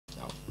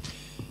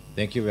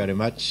Thank you very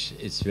much.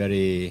 It's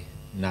very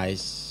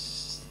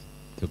nice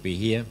to be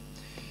here.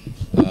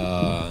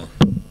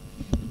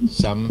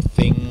 Some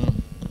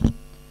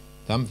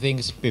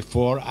things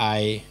before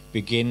I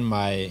begin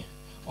my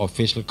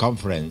official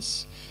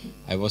conference.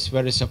 I was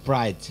very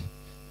surprised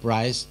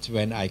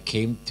when I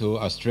came to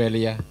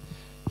Australia.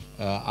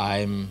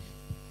 I'm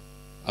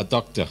a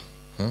doctor,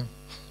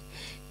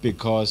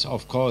 because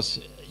of course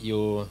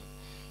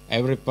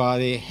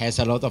everybody has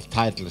a lot of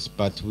titles,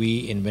 but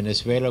we in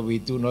Venezuela, we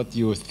do not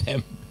use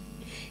them.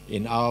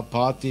 In our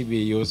party, we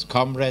use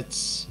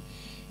comrades.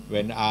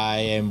 When I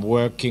am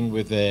working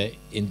with the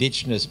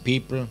indigenous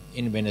people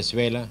in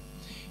Venezuela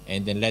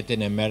and in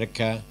Latin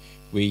America,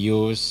 we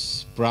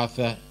use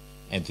brother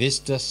and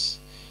sisters,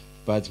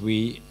 but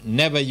we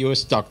never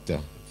use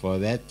doctor. For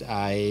that,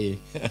 I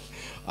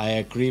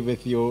agree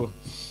with you.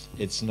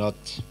 It's not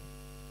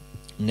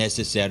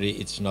necessary,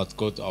 it's not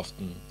good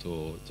often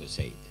to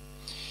say it.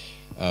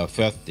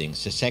 First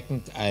things. The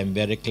second, I'm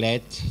very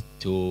glad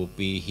to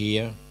be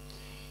here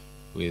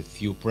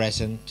with you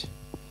present.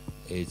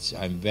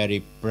 I'm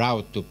very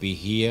proud to be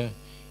here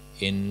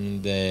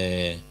in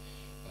the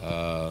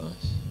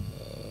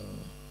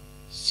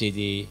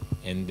city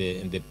and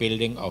in the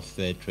building of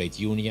the trade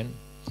union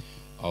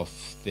of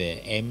the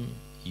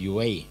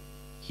MUA.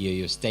 Here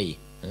you stay.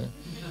 Huh?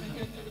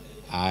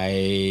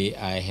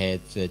 I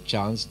had the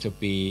chance to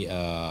be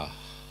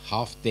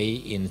half day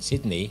in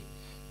Sydney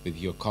with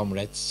your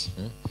comrades.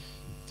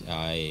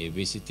 I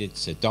visited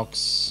the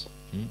docks.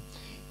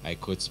 I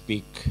could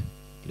speak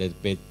a little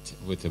bit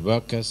with the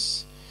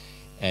workers,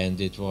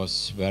 and it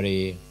was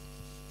very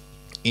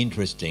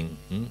interesting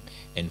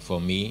and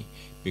for me,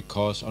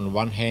 because on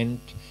one hand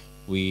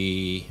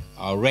we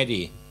are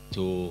ready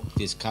to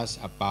discuss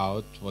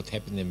about what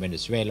happened in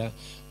Venezuela,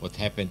 what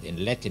happened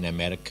in Latin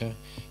America,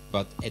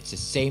 but at the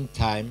same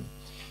time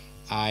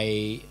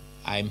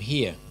I'm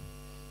here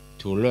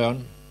to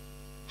learn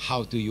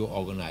how do you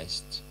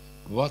organize,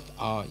 what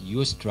are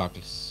your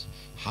struggles,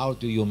 how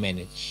do you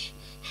manage,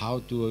 how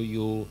do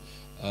you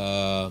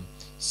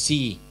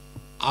see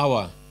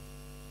our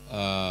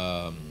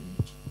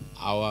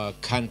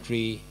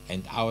country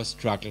and our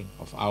struggle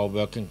of our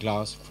working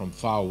class from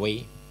far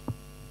away.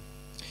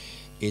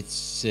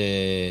 It's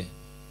a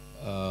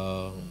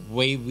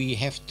way we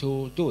have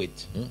to do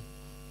it,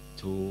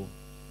 to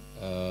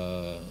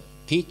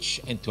teach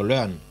and to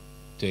learn,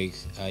 to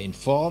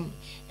inform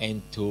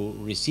and to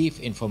receive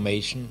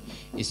information,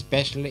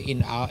 especially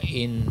in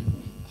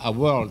a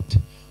world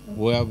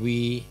where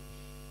we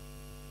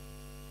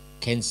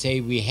can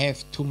say we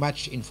have too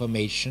much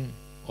information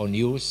or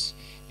news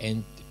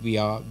and we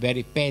are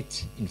very bad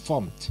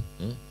informed,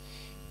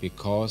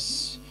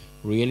 because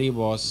really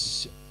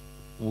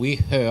we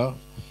heard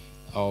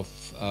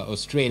of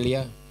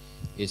Australia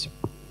is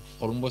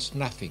almost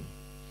nothing,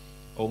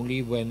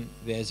 only when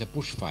there's a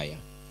bushfire,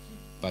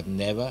 but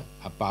never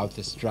about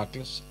the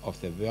struggles of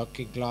the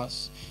working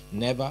class,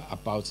 never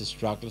about the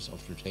struggles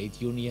of the trade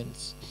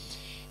unions.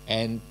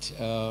 And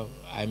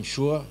I'm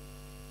sure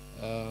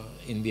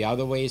in the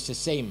other way it's the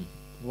same.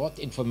 What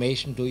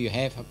information do you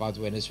have about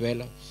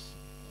Venezuela?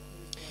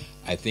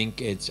 I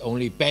think it's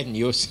only bad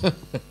news.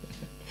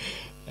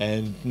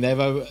 And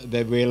never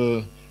they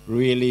will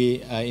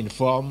really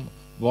inform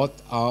what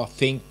are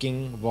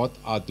thinking, what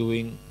are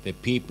doing the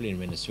people in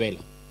Venezuela.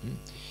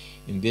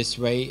 In this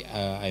way,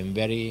 I'm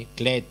very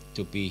glad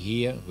to be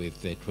here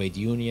with the trade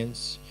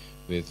unions,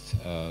 with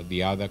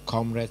the other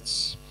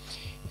comrades,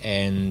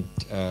 and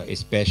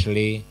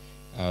especially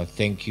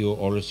thank you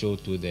also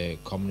to the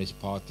Communist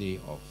Party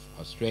of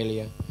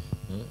Australia.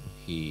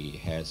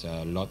 He has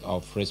a lot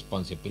of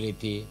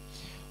responsibility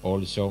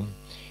also,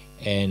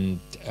 and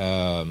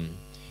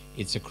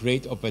it's a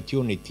great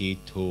opportunity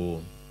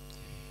to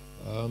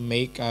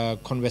make a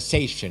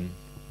conversation,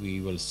 we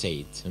will say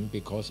it,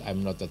 because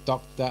I'm not a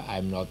doctor,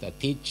 I'm not a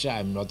teacher,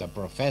 I'm not a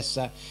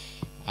professor.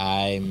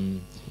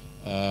 I'm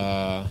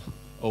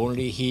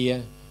only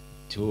here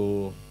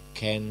to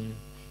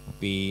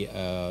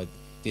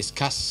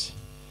discuss,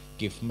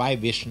 give my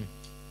vision.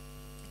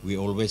 We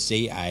always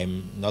say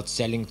I'm not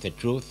selling the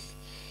truth.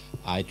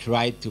 I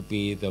try to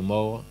be the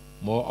more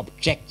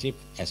objective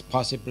as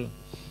possible,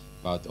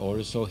 but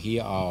also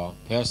here are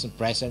persons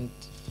present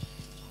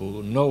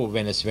who know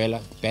Venezuela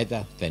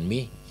better than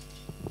me.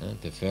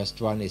 The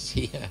first one is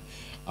here,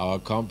 our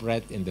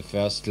comrade in the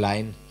first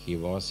line. He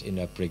was in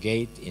a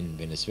brigade in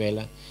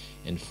Venezuela,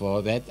 and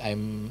for that I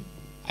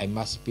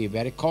must be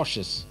very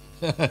cautious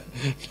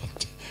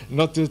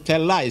not to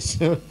tell lies,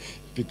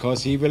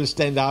 because he will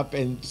stand up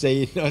and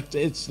say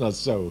it's not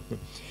so.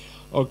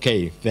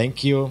 Okay,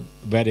 thank you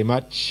very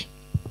much.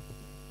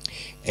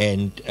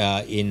 And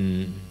I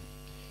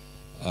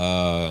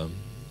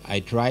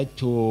tried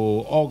to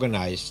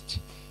organize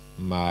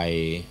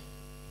my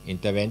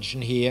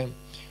intervention here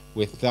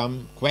with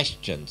some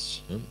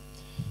questions.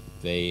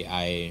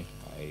 I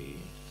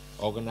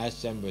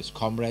organized them with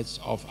comrades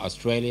of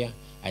Australia.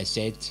 I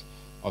said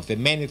of the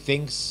many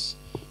things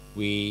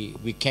we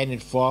can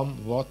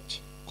inform what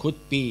could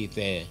be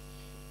the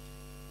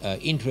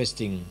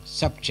interesting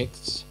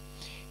subjects,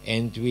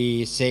 and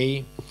we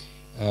say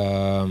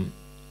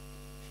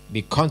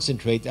we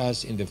concentrate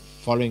us in the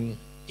following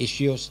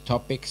issues,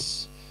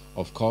 topics.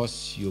 Of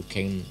course, you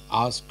can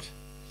ask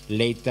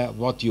later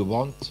what you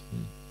want.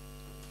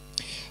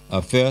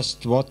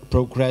 First, what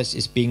progress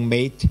is being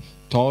made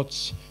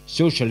towards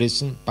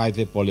socialism by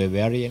the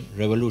Bolivarian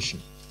Revolution?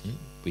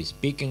 We're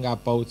speaking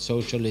about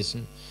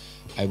socialism.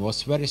 I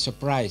was very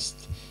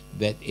surprised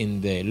that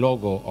in the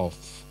logo of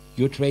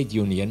your trade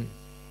union,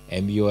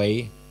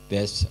 MUA,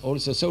 there's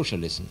also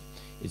socialism.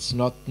 It's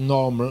not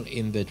normal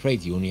in the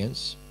trade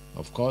unions.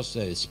 Of course,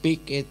 they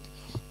speak it,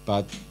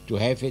 but to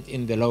have it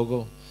in the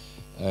logo,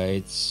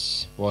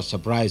 was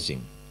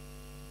surprising.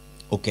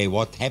 Okay,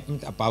 what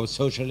happened about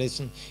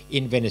socialism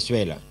in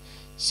Venezuela?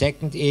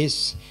 Second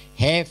is,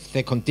 have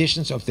the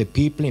conditions of the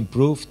people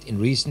improved in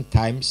recent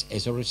times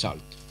as a result?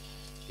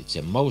 It's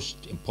the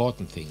most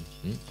important thing.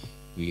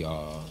 We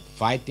are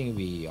fighting,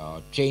 we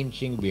are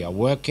changing, we are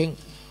working.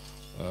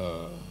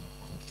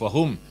 For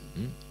whom?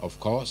 Of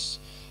course,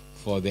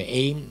 for the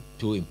aim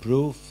to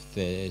improve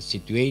the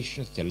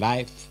situations, the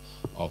life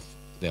of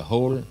the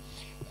whole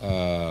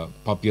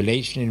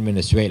population in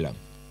Venezuela.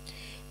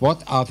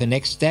 What are the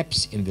next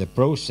steps in the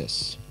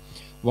process?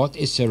 What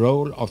is the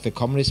role of the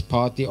Communist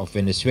Party of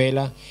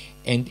Venezuela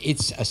and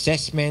its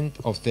assessment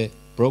of the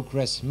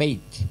progress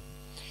made?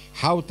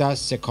 How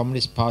does the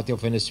Communist Party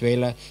of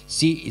Venezuela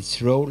see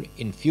its role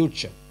in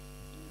future?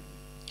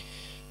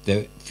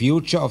 The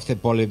future of the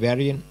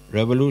Bolivarian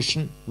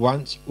Revolution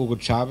once Hugo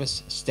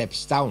Chavez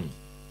steps down.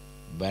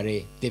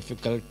 Very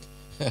difficult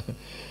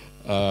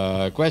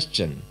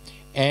question.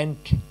 And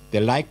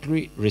the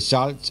likely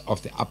results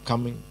of the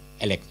upcoming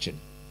election.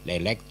 The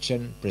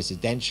election,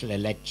 presidential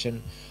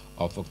election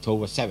of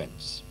October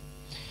 7th.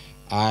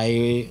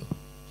 I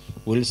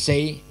will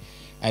say,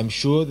 I'm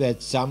sure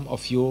that some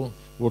of you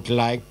would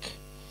like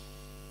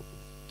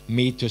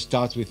me to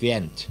start with the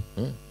end.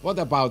 What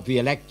about the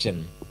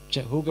election?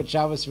 Hugo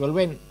Chavez will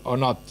win or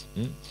not?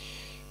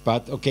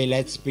 But okay,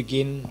 let's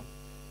begin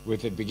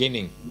with the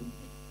beginning.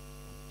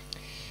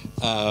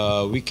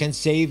 We can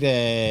say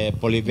the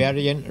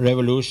Bolivarian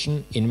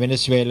Revolution in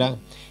Venezuela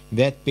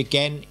that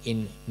began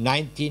in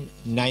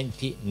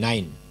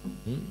 1999.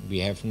 We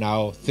have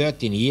now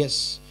 13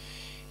 years.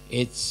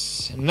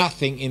 It's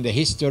nothing in the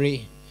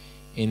history,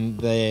 in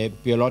the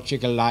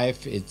biological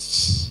life.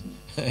 It's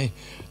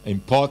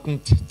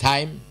important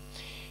time.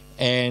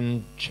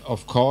 And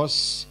of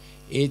course,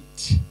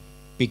 it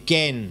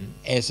began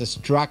as a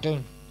struggle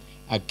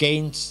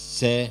against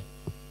the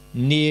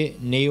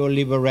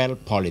neoliberal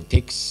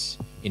politics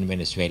in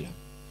Venezuela.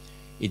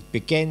 It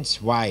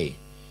begins why?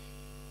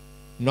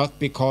 Not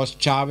because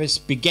Chavez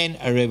began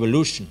a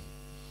revolution.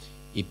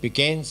 It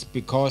begins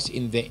because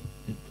in the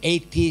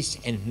 80s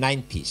and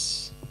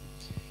 90s,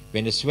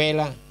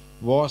 Venezuela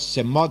was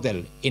the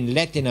model in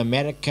Latin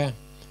America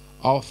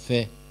of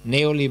the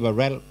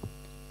neoliberal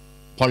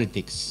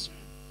politics.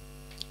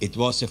 It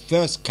was the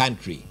first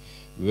country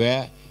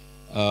where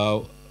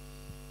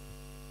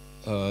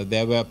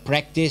there were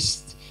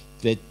practiced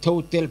the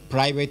total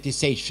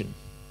privatization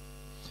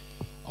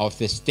of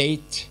the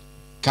state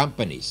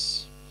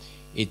companies.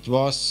 It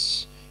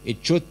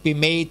should be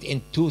made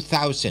in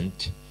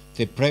 2000,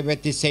 the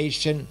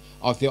privatization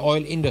of the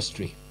oil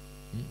industry.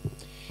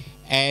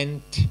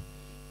 And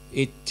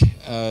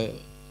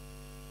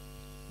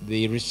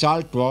the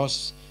result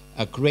was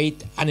a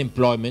great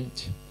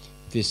unemployment.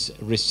 This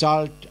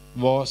result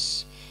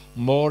was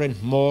more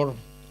and more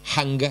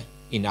hunger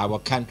in our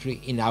country,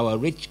 in our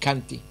rich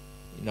country,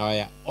 in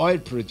our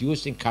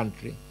oil-producing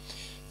country.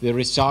 The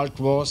result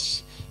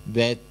was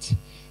that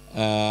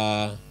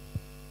the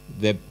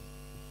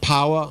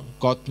power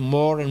got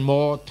more and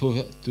more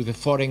to the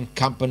foreign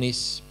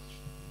companies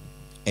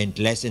and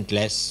less in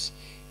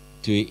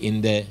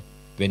the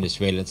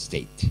Venezuelan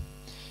state.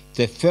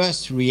 The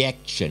first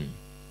reaction,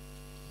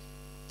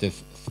 the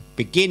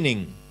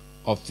beginning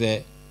of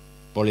the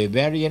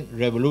Bolivarian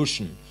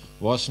Revolution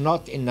was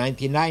not in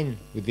 99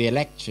 with the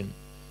election.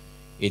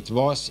 It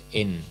was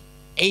in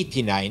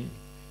 89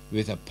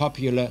 with a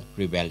popular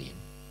rebellion.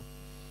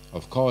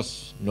 Of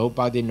course,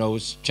 nobody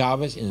knows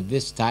Chavez in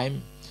this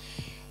time.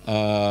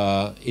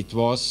 There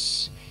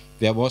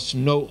was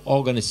no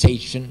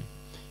organization.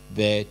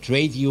 The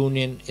trade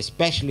union,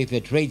 especially the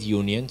trade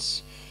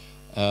unions,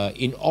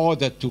 in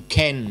order to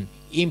can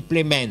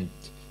implement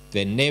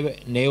the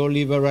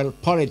neoliberal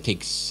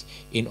politics,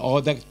 in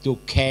order to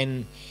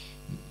can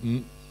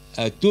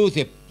do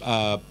the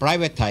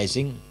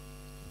privatizing,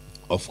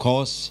 of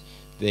course,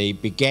 they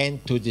began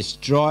to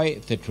destroy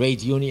the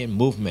trade union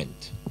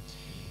movement,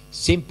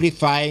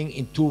 simplifying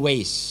in two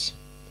ways.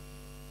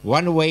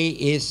 One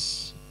way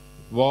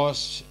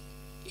was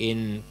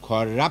in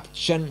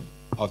corruption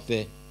of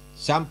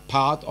some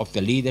part of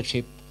the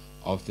leadership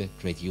of the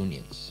trade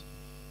unions.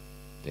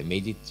 They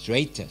made it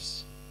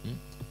traitors.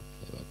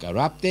 They were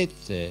corrupted.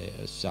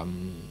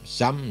 Some,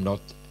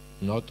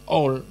 not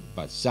all,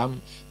 but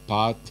some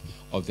part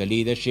of the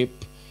leadership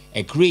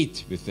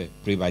agreed with the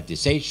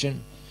privatization,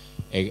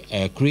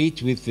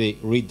 agreed with the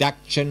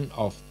reduction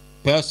of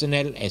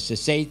personnel, as I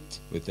said,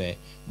 with the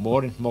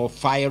more and more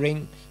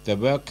firing the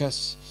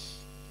workers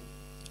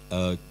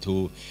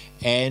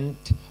and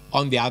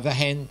on the other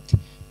hand,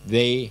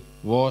 there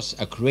was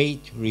a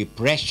great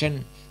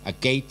repression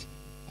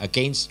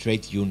against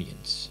trade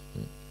unions.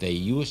 They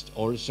used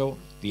also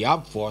the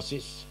armed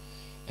forces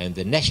and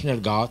the National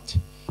Guard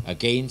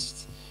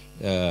against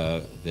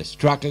the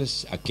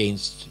struggles,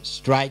 against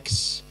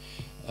strikes.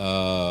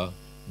 It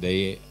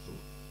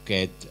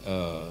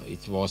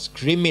was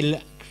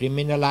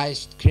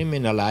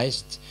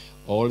criminalized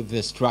all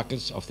the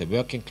struggles of the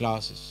working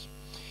classes,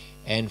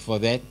 and for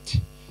that,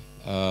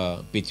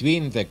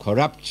 between the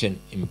corruption,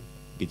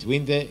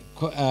 between the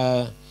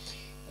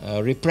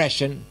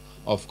repression,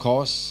 of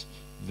course,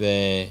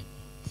 the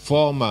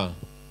former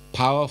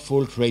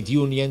powerful trade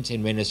unions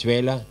in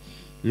Venezuela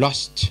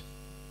lost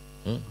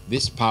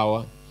this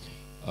power.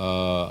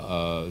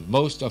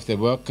 Most of the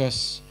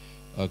workers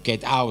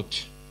get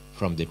out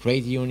from the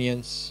trade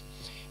unions,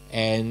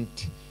 and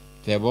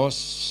there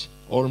was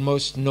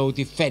almost no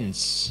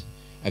defense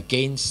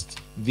against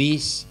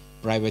this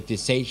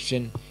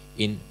privatization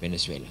in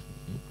Venezuela.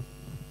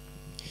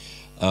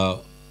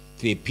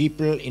 The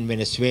people in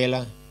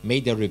Venezuela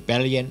made a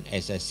rebellion,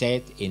 as I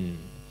said, in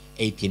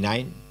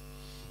 '89.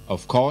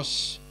 Of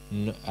course,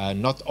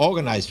 not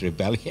organized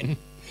rebellion,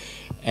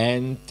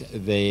 and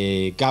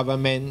the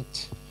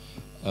government,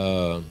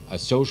 a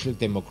social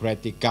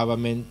democratic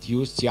government,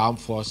 used the armed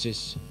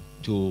forces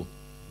to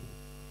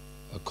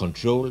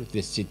control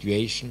the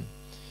situation.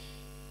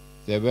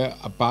 There were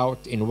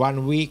in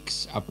 1 week,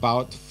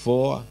 about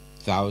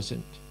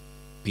 4,000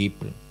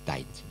 people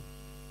died.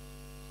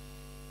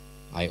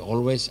 I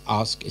always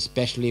ask,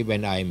 especially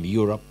when I'm in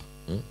Europe,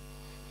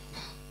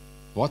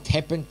 what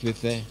happened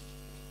with the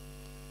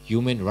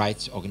human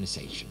rights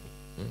organization?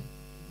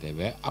 They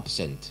were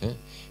absent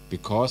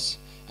because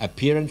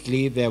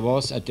apparently there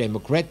was a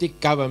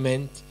democratic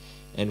government,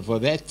 and for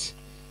that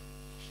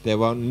there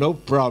was no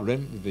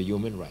problem with the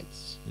human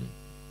rights.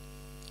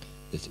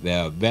 These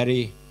were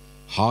very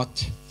hard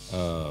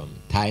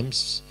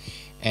times,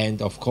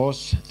 and of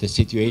course the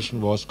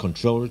situation was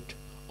controlled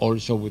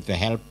also with the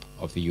help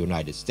of the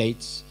United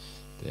States.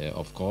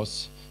 Of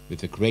course, with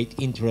the great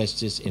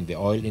interests in the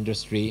oil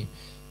industry,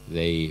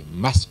 they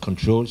must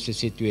control the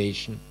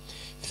situation.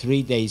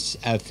 3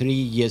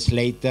 years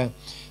later,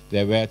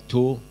 there were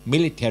 2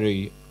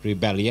 military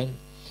rebellions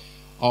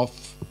of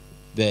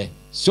the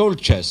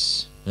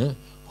soldiers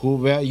who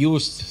were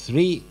used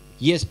 3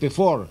 years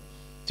before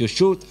to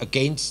shoot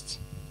against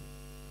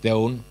their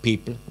own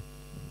people.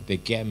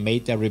 They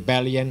made a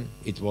rebellion.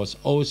 It was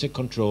also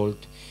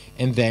controlled,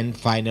 and then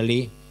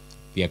finally,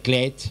 we are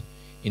glad,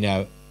 in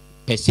a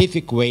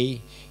pacific way,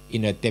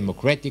 in a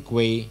democratic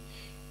way,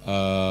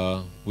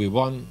 we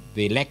won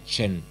the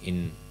election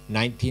in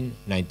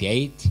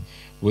 1998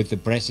 with the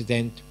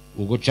President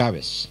Hugo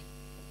Chavez.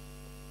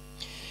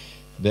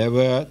 There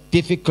were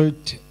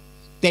difficult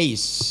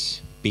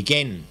days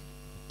began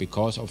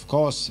because, of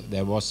course,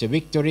 there was a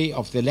victory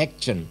of the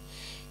election,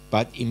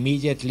 but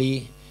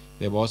immediately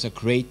there was a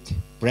great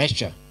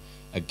pressure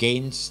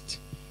against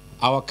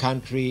our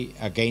country,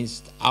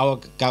 against our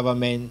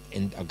government,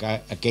 and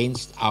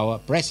against our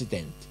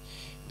president,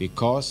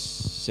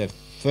 because the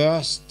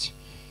first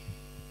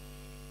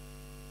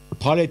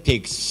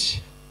politics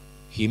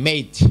he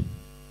made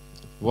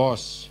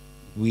was,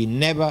 we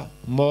never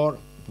more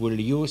will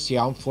use the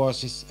armed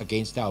forces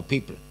against our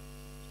people.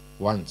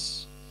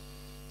 Once.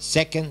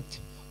 Second,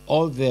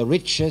 all the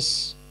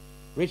richness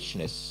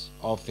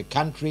of the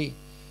country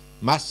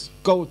must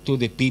go to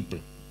the people.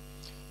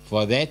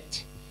 For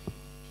that,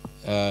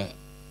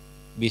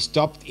 we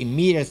stopped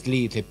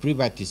immediately the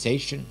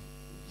privatization.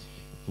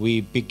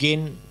 We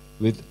begin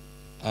with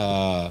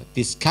a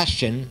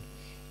discussion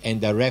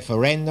and a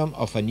referendum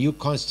of a new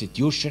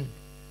constitution.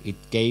 It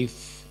gave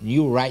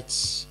new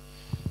rights,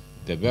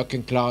 the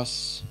working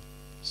class,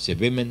 the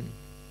women,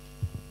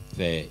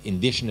 the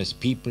indigenous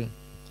people,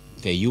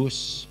 the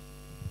youth,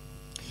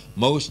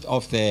 most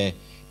of the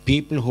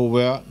people who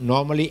were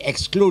normally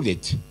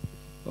excluded.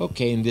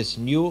 Okay, in this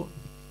new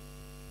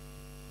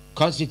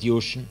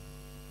constitution,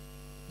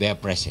 they are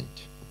present.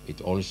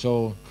 It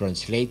also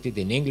translated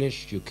in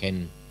English, you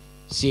can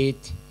see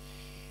it,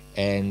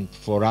 and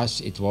for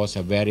us it was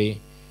a very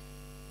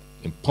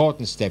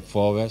important step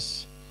forward,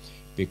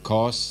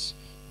 because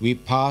we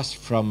passed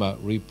from a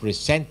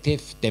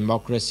representative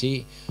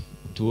democracy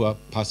to a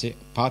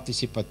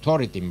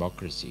participatory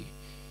democracy.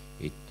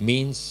 It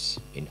means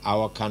in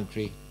our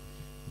country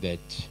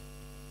that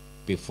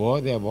before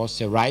there was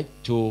a right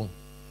to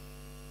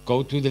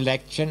go to the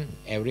election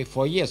every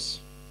 4 years.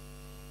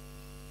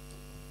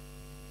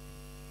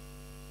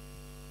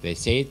 They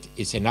said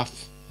it's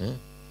enough.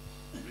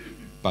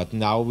 But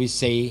now we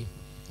say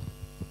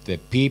the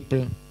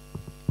people,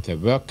 the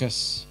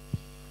workers,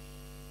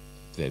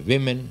 the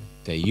women,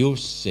 the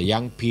youth, the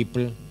young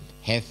people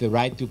have the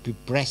right to be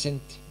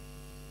present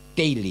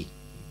daily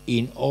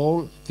in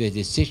all the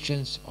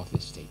decisions of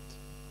the state.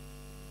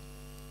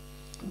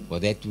 For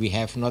that we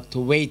have not to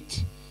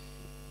wait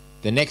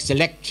the next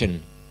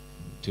election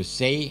to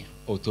say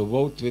or to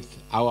vote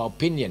with our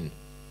opinion.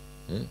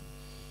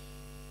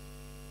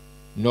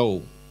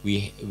 No,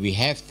 we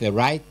have the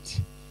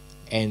right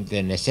and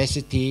the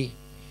necessity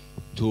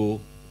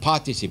to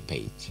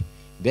participate.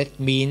 That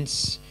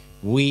means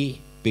we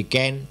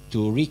began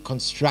to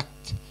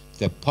reconstruct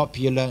the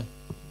popular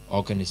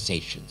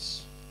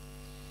organizations.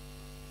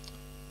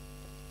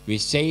 We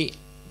say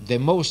the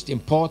most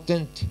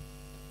important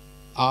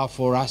are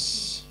for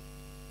us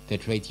the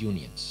trade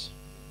unions.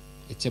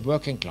 It's a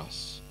working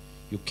class.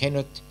 You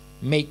cannot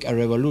make a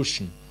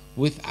revolution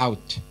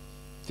without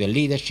the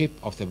leadership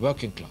of the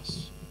working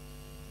class.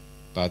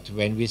 But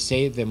when we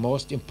say the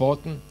most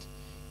important,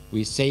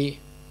 we say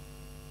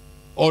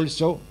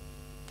also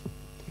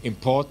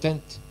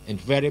important, and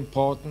very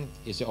important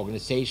is the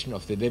organization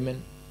of the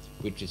women,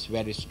 which is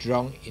very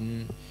strong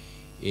in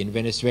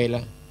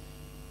Venezuela.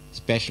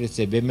 Especially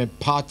the women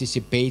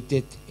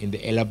participated in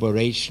the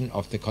elaboration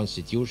of the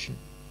constitution.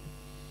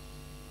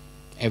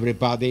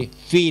 Everybody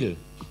feel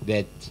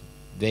that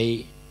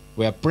they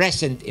were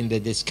present in the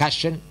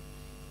discussion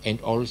and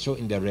also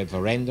in the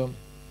referendum,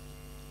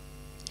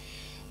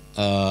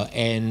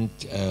 and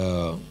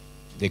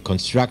the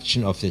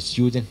construction of the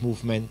student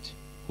movement,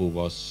 who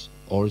was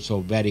also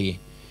very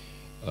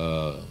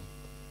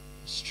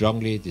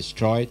strongly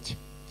destroyed.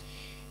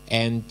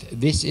 And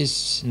this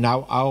is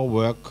now our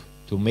work,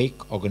 to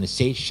make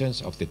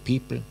organizations of the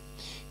people.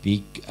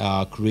 We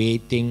are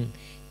creating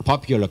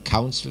popular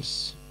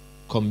councils,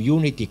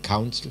 community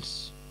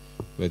councils,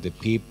 where the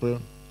people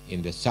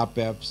in the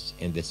suburbs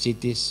and the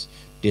cities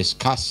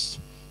discuss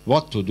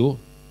what to do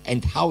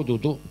and how to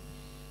do,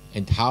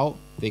 and how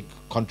they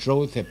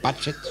control the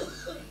budget,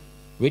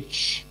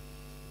 which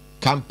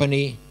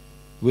company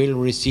will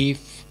receive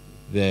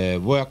the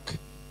work,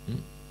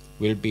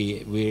 will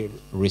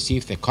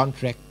receive the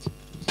contract.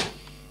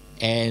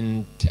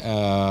 And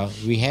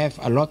we have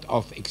a lot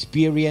of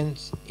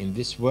experience in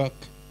this work.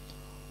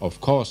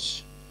 Of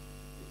course,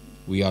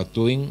 we are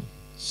doing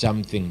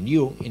something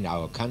new in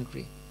our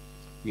country.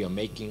 We are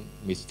making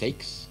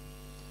mistakes.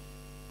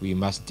 We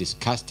must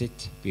discuss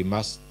it. We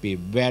must be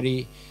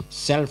very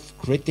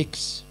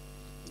self-critics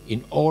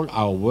in all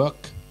our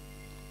work.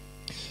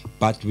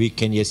 But we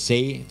can just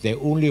say the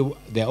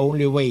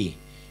only way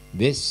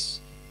this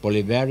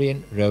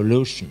Bolivarian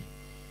revolution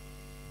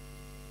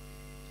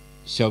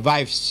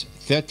survives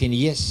 13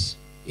 years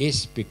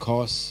is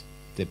because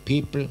the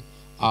people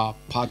are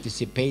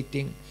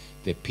participating,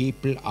 the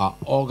people are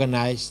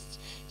organized,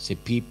 the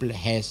people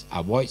has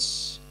a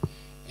voice,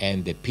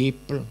 and the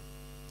people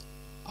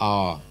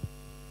are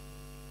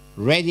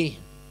ready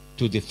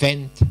to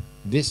defend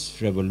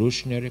this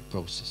revolutionary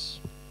process.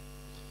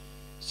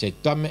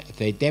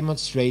 They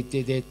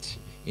demonstrated it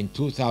in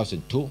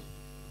 2002.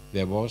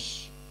 There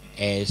was,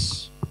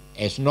 as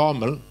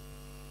normal,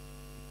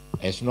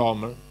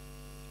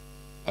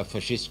 a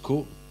fascist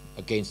coup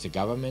against the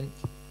government.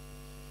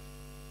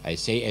 I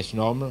say as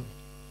normal,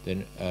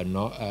 then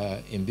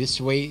in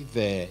this way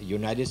the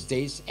United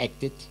States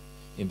acted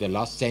in the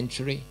last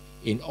century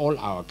in all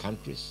our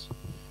countries,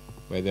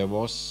 where there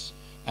was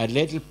a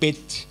little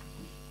bit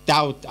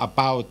doubt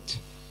about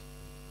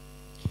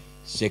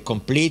the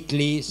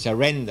completely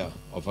surrender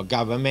of a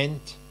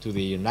government to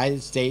the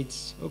United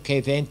States. Okay,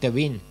 they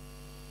intervened.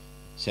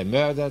 They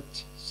murdered,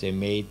 they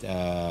made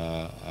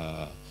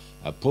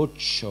a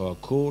putsch or a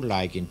coup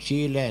like in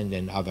Chile and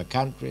in other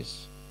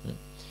countries.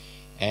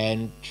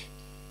 And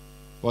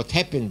what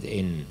happened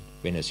in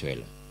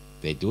Venezuela?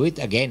 They do it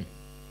again.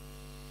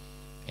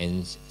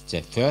 And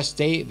the first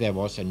day there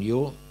was a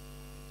new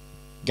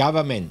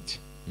government,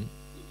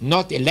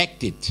 not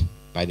elected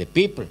by the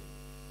people,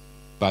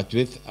 but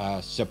with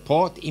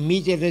support,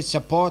 immediate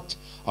support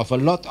of a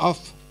lot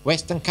of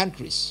Western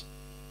countries.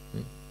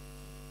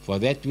 For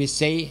that we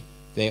say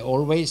they're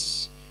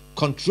always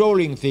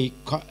controlling the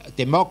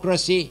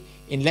democracy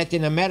in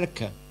Latin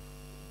America.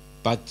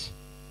 But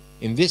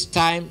in this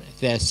time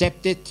they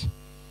accepted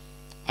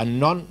a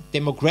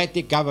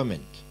non-democratic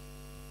government.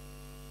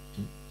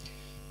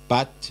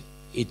 But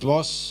it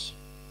was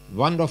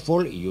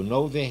wonderful. You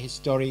know the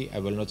history. I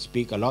will not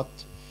speak a lot.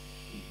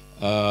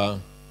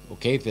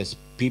 Okay, the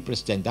people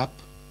stand up.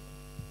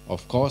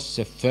 Of course,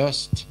 the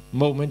first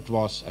moment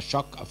was a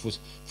shock, a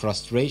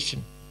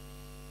frustration.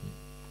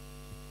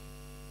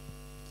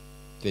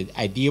 The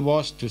idea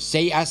was to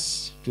say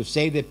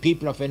the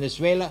people of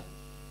Venezuela,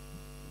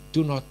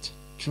 do not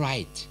try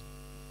it.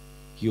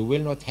 You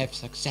will not have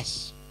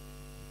success.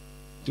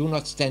 Do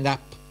not stand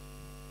up.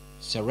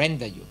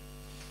 Surrender you.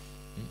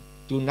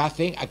 Do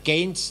nothing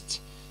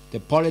against the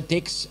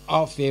politics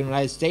of the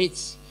United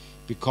States,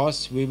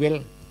 because we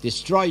will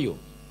destroy you.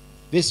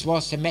 This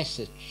was the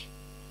message.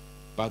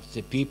 But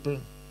the people,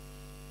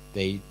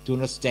 they do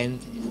not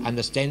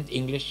understand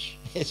English,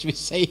 as we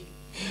say,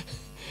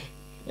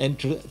 and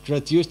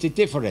traduced it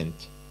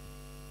different.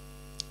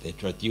 They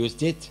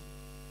traduced it,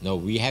 no,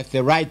 we have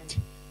the right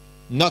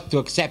not to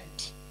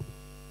accept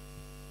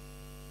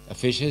a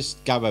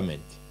fascist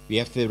government. We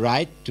have the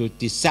right to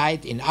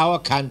decide in our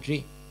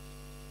country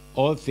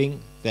all things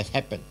that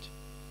happened.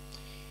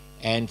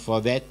 And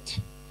for that,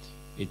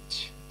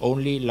 It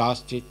only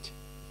lasted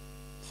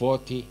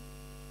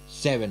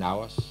 47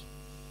 hours.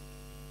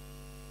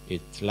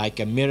 It's like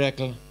a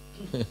miracle,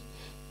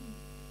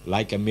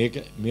 like a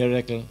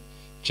miracle.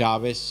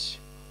 Chavez,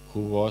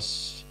 who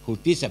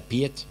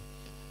disappeared,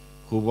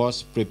 who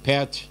was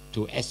prepared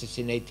to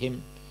assassinate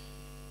him,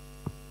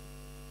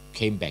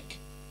 came back.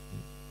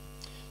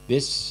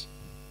 This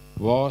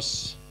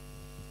was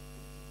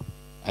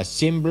a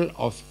symbol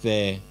of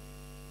the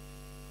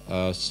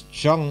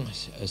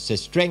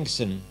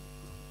strength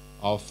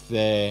of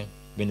the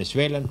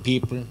Venezuelan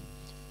people,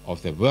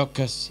 of the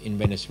workers in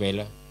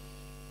Venezuela,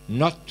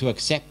 not to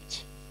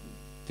accept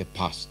the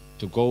past,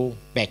 to go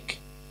back.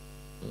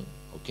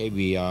 Okay,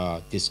 we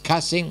are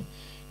discussing,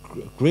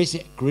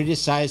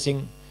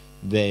 criticizing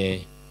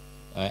the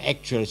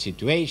actual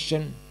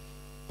situation,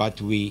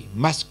 but we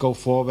must go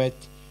forward,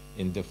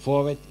 and the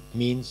forward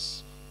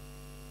means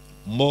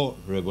more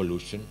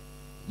revolution,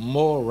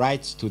 more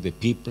rights to the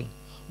people,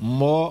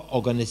 more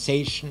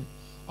organization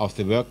of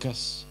the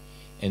workers,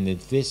 and in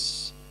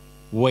this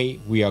way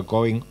we are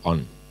going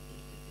on.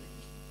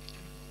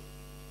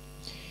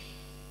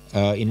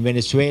 In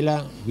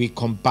Venezuela, we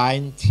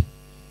combined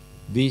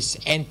this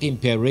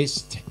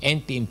anti-imperialist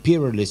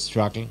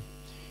struggle.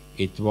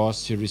 It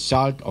was the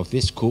result of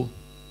this coup,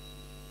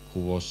 who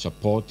was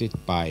supported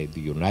by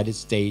the United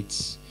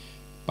States,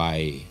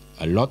 by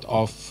a lot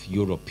of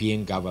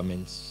European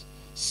governments,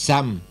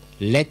 some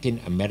Latin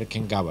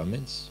American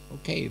governments.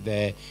 Okay,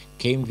 there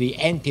came the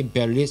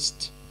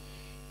anti-imperialist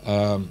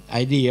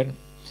idea,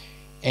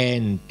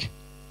 and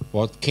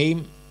what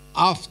came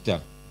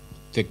after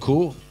the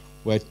coup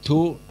were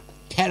 2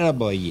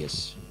 terrible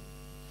years.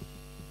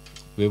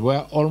 We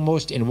were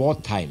almost in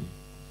wartime.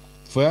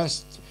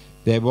 First,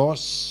 there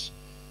was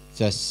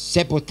the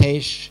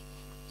sabotage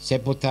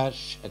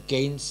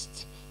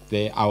against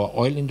our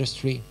oil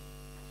industry.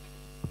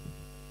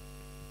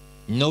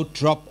 No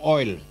drop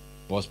oil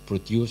was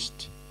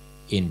produced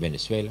in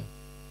Venezuela.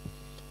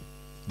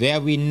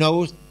 There we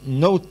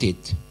noted,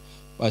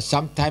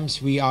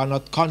 sometimes we are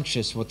not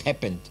conscious what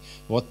happened,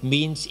 what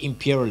means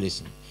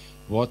imperialism,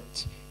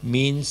 what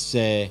means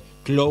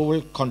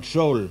global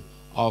control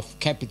of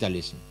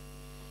capitalism.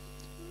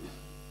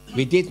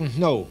 We didn't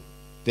know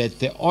that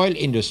the oil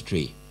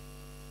industry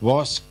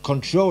was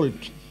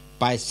controlled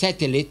by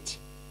satellite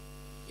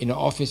in the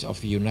office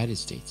of the United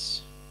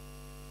States.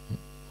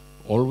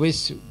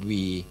 Always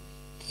we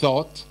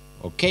thought,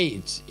 okay,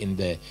 it's in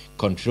the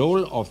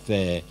control of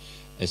the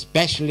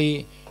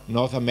especially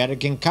North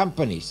American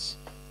companies.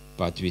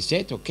 But we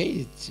said,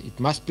 okay, it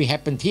must be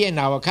happened here in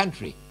our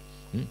country.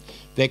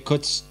 They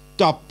could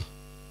stop,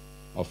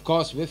 of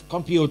course, with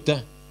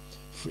computer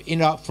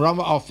from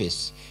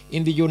office.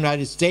 In the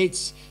United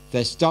States,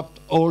 they stopped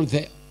all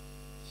the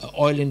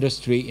oil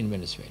industry in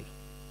Venezuela.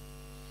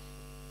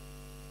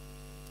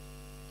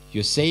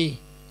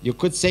 You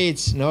could say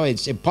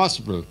it's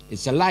impossible,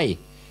 it's a lie,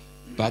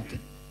 but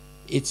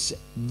it's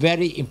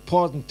very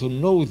important to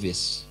know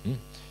this,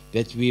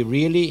 that we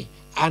really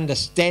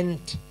understand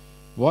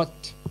what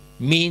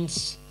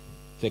means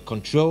the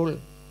control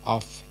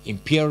of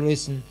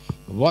imperialism,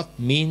 what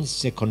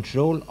means the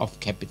control of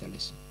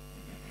capitalism.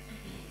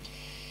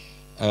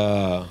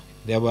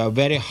 There were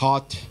very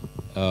hard,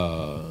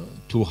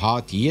 2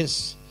 hard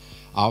years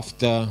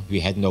after we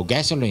had no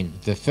gasoline.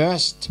 The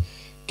first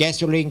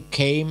gasoline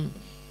came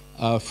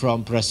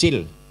from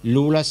Brazil.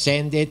 Lula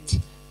sent it,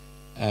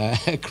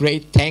 a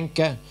great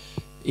tanker,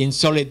 in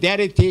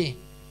solidarity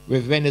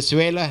with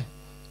Venezuela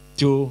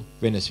to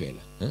Venezuela.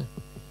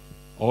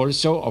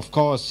 Also, of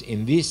course,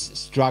 in this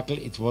struggle,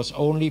 it was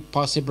only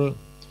possible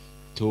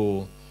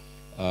to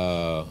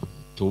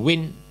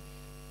win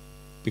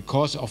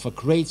because of a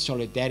great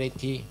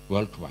solidarity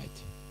worldwide,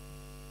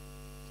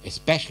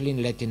 especially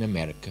in Latin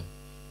America.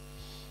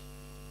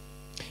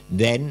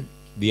 Then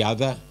the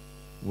other,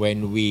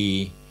 when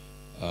we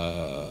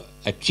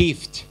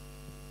achieved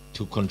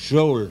to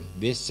control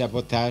this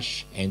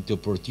sabotage and to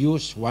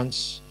produce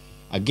once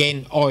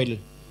again oil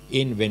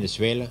in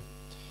Venezuela,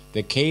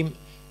 there came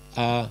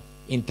an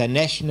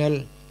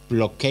international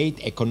blockade,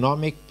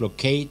 economic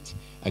blockade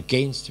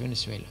against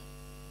Venezuela.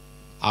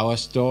 Our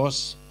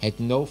stores had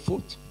no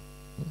food.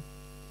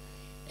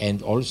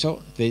 And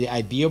also the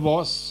idea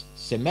was,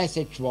 the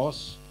message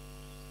was,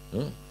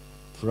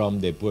 from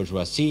the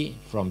bourgeoisie,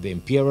 from the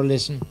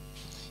imperialism,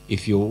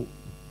 if you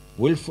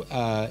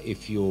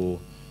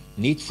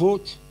need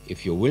food,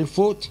 if you will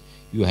food,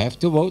 you have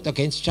to vote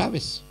against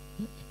Chavez.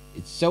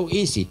 It's so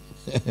easy.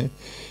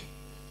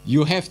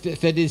 You have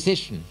the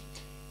decision.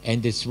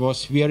 And this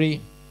was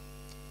very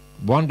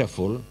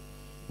wonderful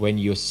when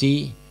you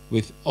see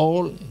with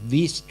all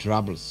these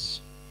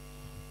troubles,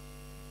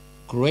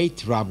 great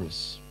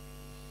troubles,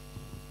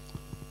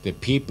 the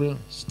people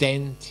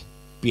stand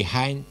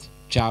behind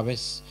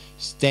Chavez,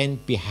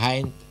 stand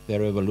behind the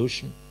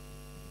revolution,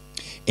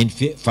 and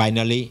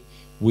finally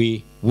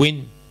we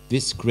win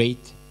this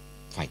great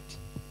fight.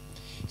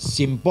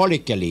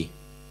 Symbolically,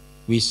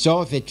 we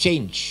saw the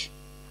change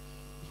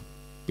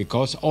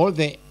because all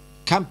the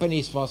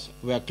companies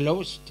were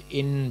closed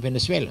in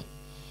Venezuela.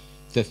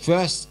 the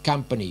first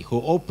company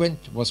who opened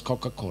was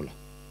Coca-Cola.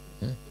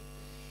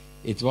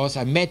 It was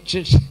a match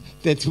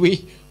that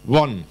we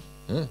won.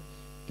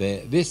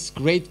 This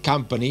great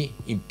company,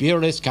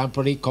 imperialist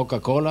company,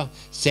 Coca-Cola,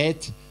 said,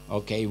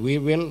 okay, we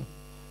will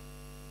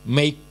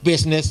make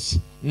business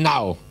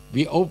now.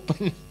 We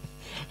open,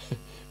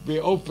 we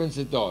open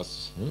the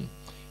doors.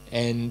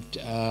 And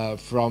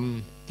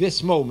from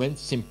this moment,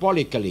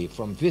 symbolically,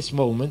 from this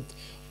moment,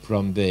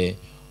 from the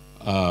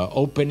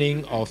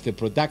opening of the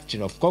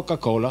production of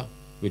Coca-Cola,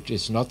 which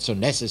is not so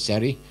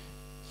necessary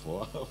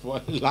for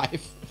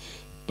life,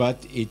 but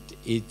it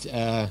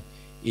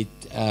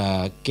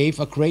gave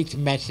a great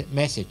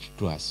message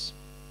to us.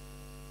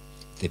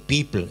 The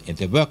people and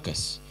the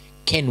workers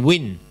can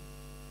win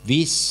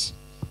these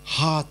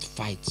hard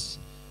fights.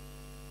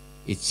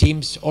 It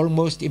seems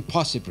almost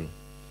impossible.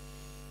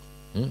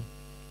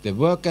 The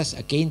workers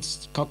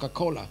against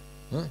Coca-Cola.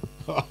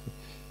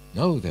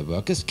 No, the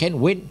workers can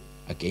win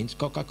against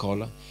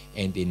Coca-Cola,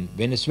 and in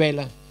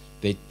Venezuela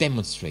they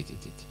demonstrated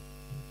it.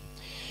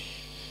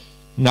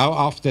 Now,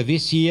 after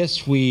these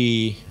years,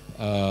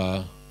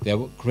 there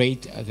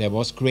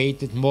was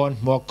created more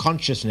and more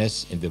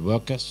consciousness in the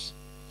workers,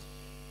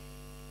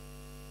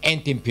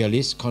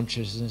 anti-imperialist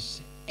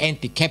consciousness,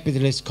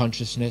 anti-capitalist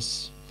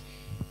consciousness,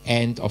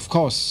 and of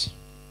course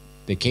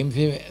there came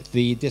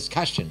the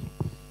discussion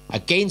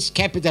against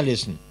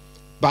capitalism.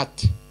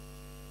 But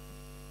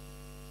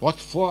what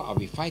for are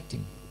we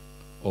fighting?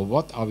 Or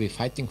what are we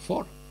fighting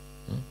for?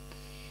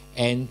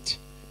 And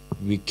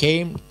we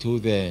came to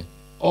the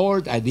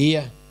old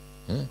idea,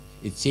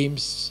 it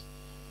seems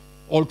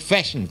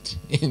old-fashioned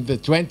in the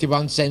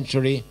 21st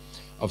century,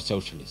 of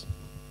socialism.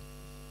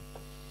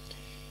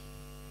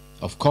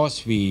 Of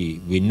course,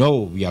 we know,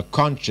 we are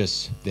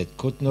conscious that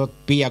could not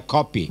be a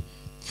copy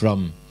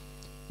from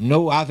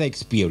no other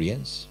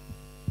experience.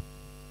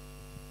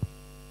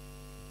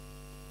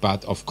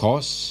 But of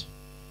course,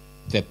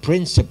 the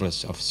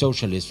principles of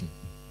socialism,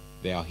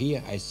 they are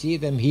here. I see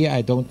them here.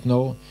 I don't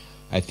know.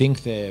 I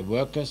think the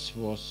workers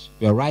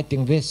were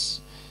writing this.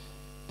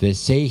 They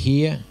say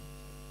here,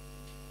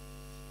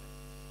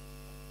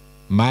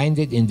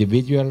 minded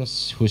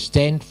individuals who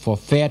stand for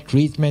fair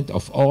treatment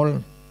of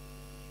all,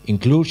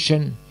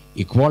 inclusion,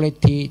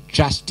 equality,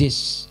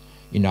 justice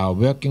in our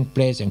working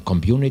place and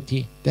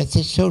community. That's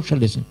a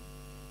socialism.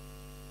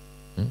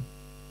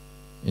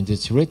 And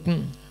it's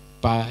written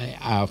by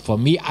a, for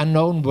me,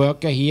 unknown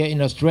worker here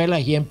in Australia,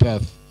 here in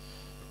Perth.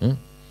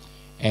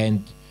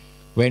 And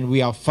when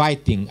we are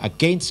fighting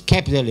against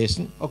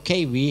capitalism,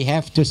 okay, we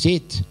have to see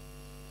it.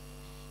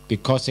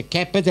 Because the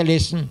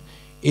capitalism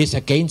is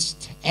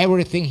against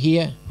everything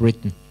here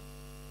written.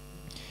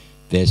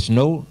 There's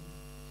no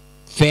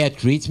fair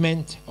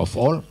treatment of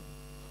all.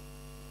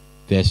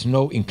 There's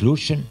no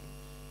inclusion.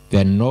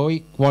 There's no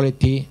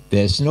equality.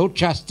 There's no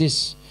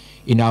justice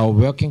in our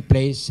working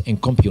place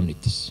and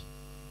communities.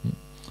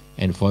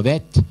 And for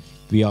that,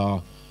 we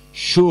are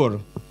sure,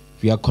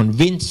 we are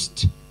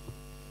convinced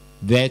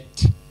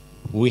that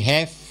we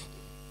have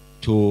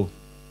to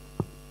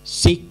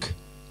seek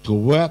to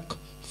work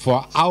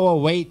for our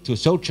way to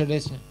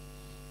socialism,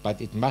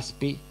 but it must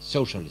be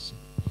socialism.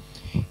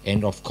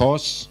 And of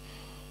course,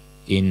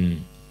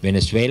 in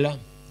Venezuela,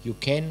 you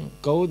can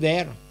go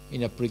there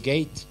in a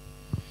brigade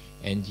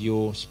and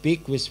you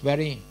speak with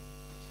very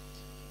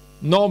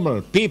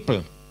normal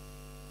people,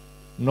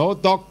 no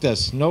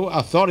doctors, no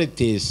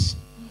authorities,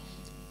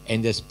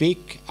 and they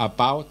speak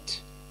about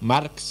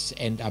Marx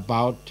and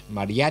about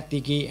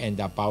Mariátegui and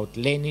about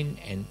Lenin,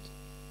 and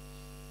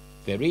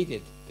they read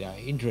it, they are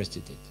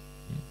interested in it.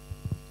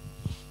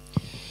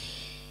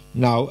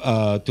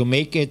 Now, to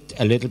make it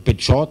a little bit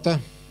shorter,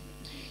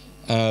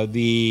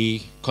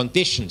 the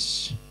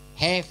conditions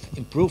have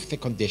improved the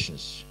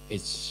conditions.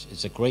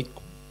 It's a great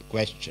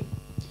question.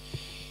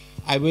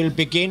 I will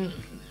begin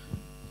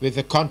with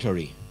the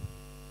contrary.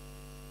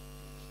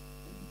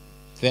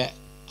 There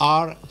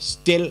are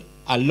still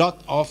a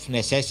lot of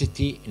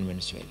necessity in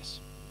Venezuela.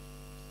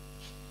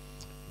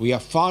 We are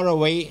far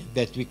away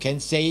that we can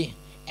say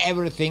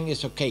everything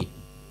is okay.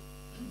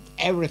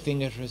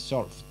 Everything is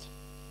resolved.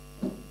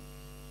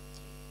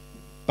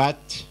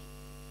 But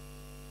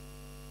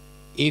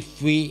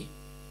if we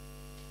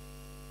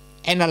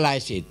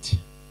analyze it,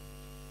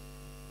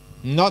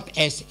 not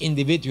as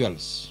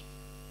individuals,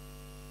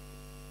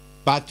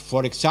 but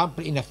for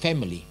example in a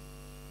family,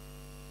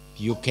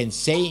 you can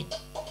say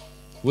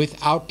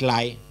without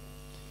lie,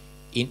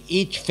 in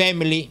each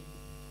family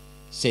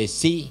they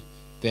see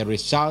the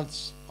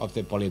results of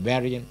the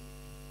Bolivarian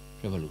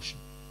Revolution.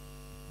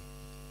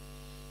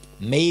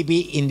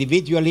 Maybe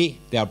individually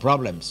there are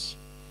problems.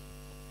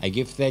 I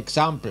give the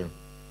example.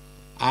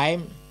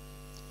 I'm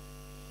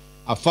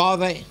a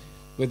father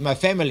with my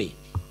family.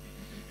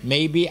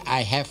 Maybe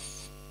I have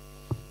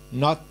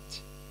not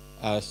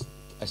a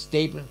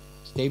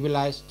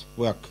stabilized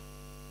work.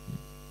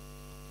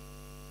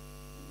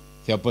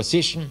 The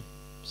opposition,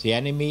 the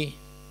enemy,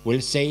 will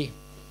say,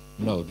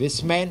 no,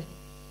 this man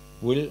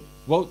will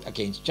vote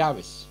against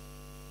Chavez.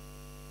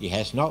 He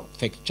has no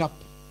fixed job.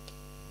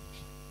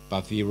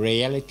 But the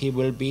reality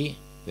will be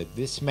that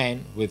this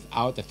man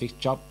without a fixed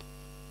job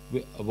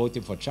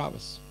voted for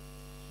Chavez.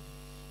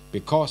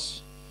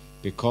 Because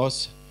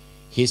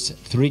his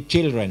 3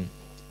 children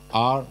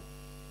are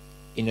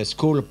in a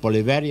school,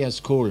 Bolivarian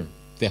school,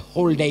 the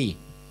whole day,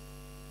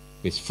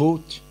 with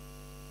food,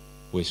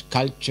 with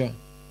culture,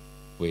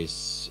 with,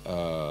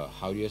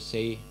 how do you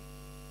say,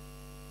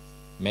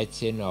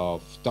 medicine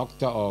of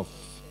doctor of,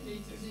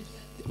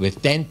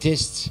 with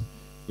dentists,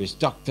 with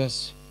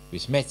doctors,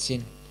 with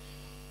medicine.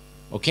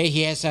 Okay,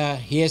 he has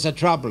a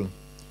trouble,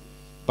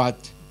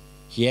 but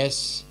he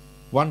has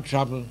one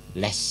trouble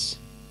less.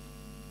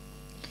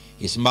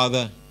 His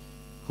mother,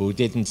 who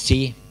didn't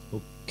see,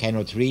 who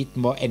cannot read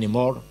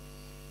anymore,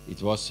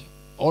 it was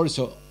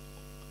also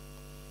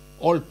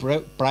all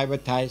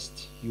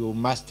privatized. You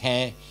must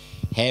have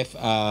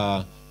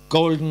a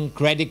golden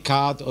credit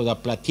card or a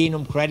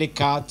platinum credit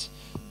card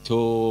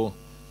to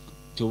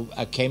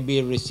can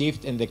be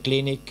received in the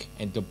clinic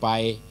and to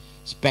buy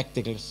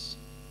spectacles.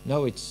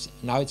 No,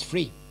 now it's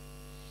free.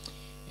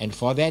 And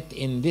for that,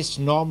 in this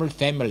normal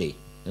family,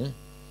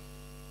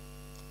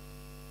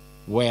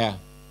 where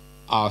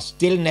are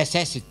still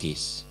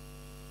necessities,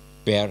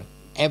 where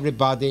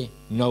everybody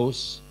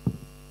knows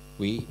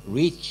we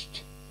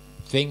reached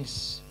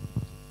things,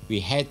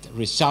 we had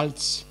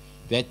results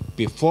that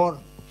before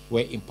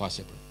were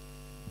impossible.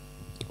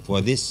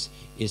 For this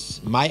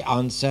is my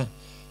answer.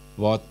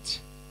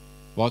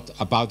 What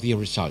about the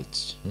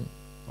results?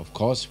 Of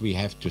course, we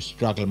have to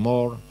struggle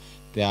more.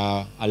 There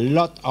are a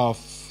lot of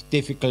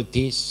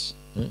difficulties.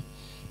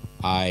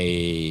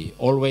 I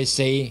always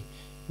say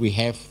we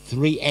have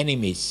 3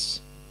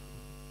 enemies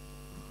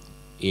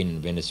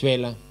in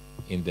Venezuela,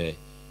 in the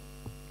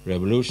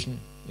revolution,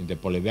 in the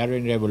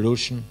Bolivarian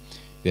revolution.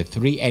 The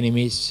 3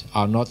 enemies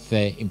are not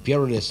the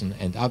imperialism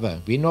and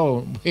other. We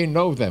know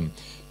them.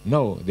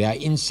 No, they are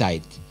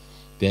inside.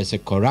 There's a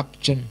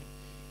corruption,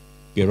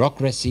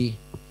 bureaucracy,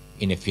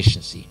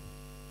 inefficiency.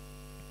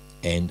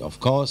 And of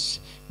course,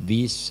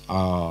 these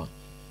are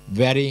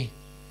very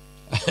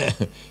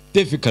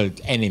difficult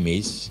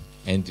enemies,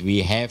 and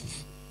we have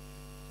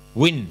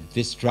win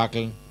this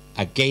struggle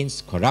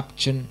against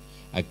corruption,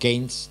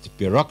 against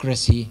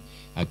bureaucracy,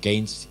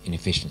 against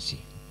inefficiency.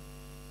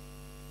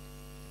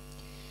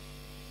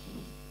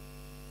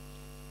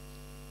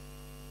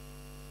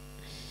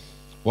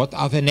 What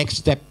are the next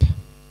steps?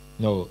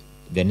 No,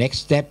 the next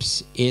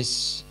steps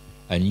is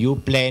a new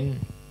plan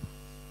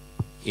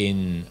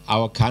in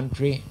our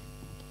country.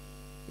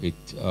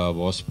 It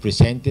was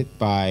presented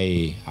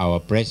by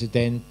our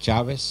President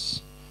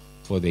Chavez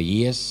for the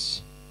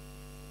years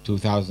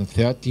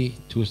 2030,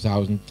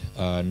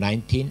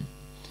 2019.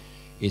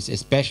 Is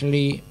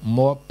especially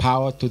more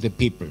power to the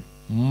people,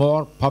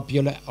 more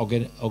popular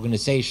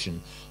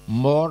organization,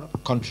 more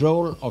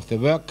control of the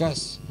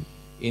workers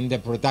in the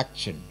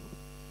production.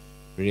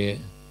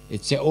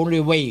 It's the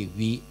only way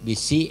we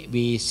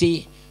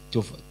see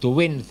to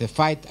win the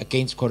fight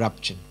against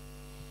corruption.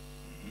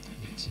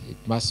 It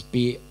must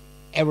be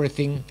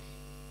everything.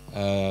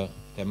 There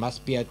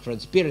must be a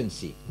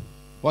transparency.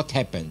 What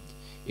happened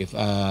if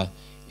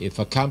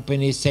a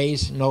company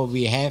says, no,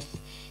 we have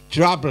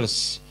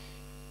troubles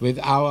with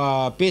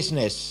our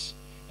business,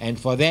 and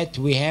for that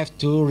we have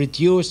to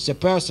reduce the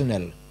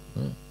personnel.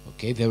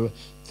 Okay,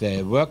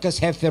 the workers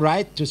have the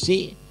right to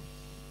see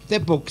the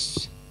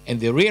books and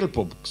the real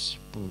books,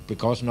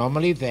 because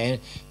normally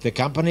the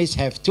companies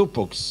have 2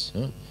 books.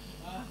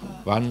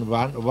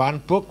 One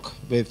book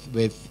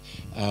with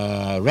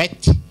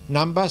red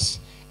numbers,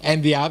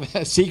 and the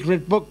other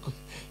secret book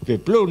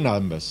with blue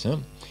numbers.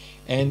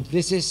 And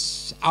this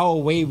is our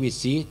way we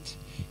see it.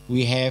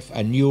 We have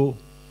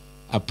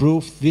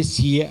approved this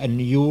year a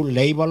new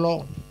labor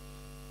law.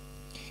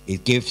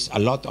 It gives a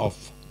lot of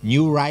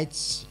new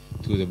rights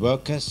to the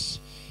workers,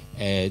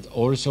 and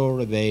also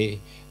we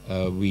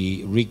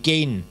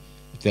regain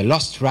the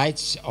lost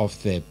rights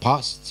of the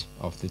past,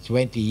 of the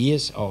 20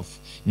 years of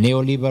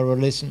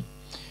neoliberalism.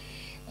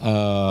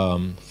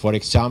 For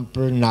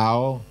example,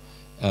 now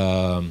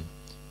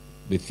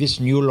with this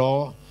new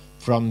law,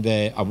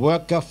 a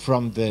worker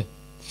from the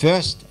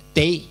first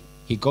day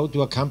he go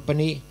to a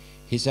company,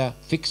 he's a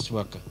fixed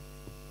worker.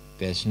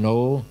 There's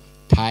no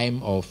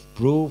time of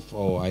proof,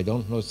 or I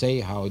don't know,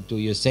 how do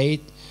you say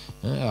it?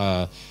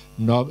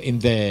 No,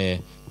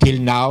 till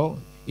now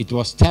it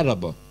was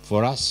terrible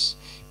for us,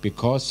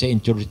 because they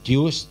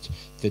introduced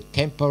the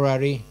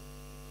temporary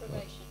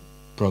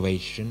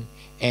probation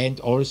and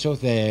also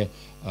the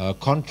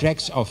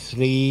contracts of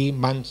 3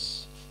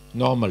 months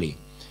normally.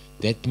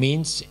 That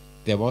means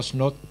there was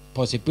no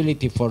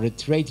possibility for a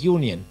trade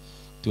union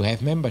to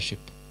have membership,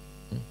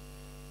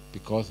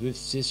 because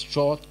with these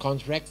short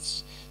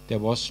contracts there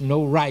was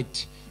no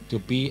right to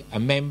be a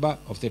member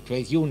of the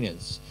trade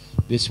unions.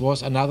 This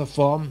was another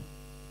form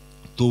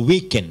to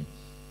weaken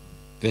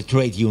the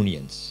trade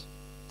unions.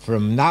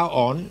 From now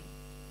on,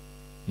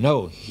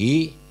 no,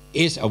 he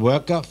is a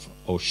worker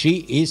or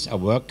she is a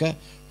worker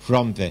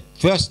from the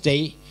first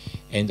day,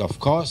 and of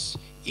course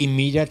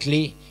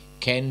immediately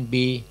can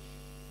be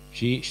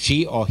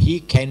she or he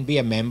can be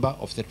a member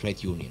of the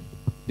trade union.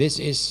 This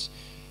is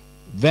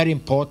very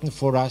important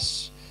for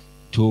us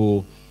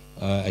to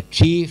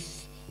achieve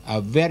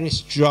a very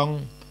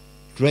strong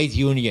trade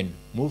union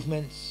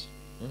movements.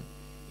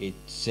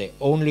 It's the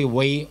only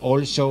way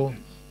also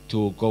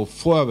to go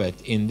forward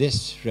in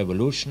this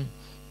revolution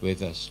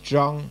with a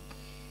strong,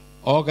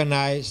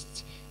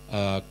 organized,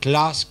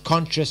 class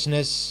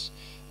consciousness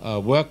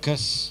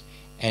workers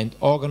and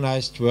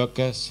organized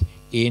workers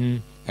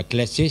in a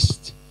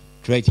classist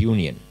trade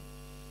union.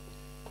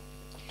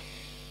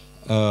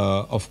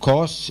 Of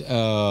course,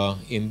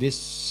 in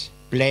this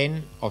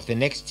plan of the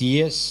next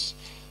years,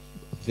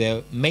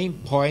 the main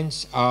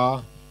points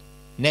are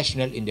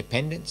national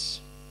independence.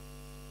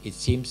 It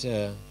seems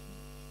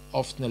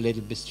often a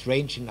little bit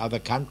strange in other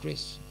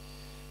countries.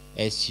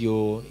 If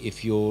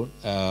you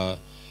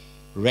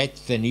read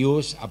the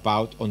news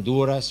about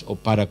Honduras or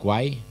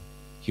Paraguay,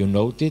 you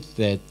noted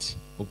that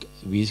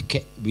we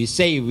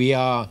say we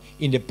are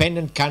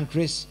independent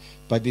countries,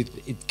 but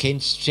it can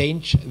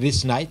change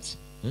this night.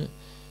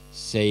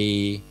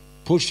 They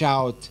push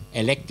out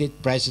elected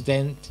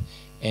president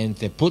and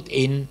they put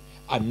in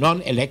a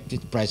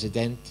non-elected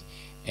president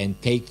and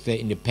take the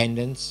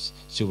independence,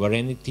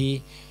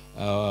 sovereignty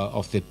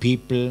of the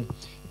people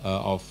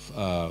of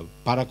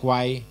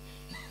Paraguay.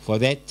 For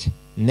that,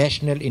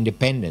 national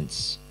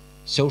independence,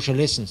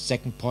 socialism,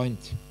 second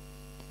point.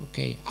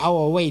 Okay,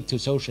 our way to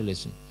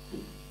socialism.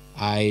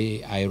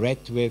 I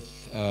read with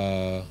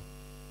how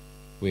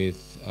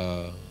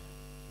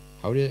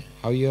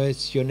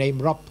is your name,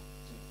 Rob?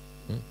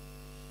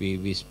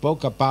 We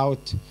spoke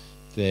about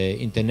the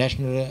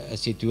international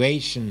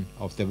situation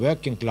of the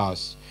working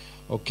class.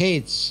 Okay,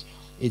 it's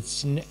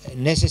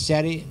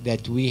necessary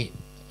that we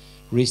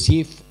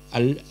receive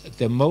the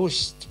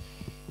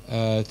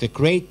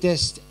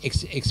greatest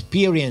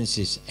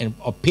experiences and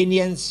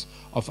opinions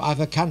of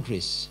other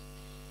countries,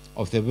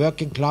 of the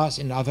working class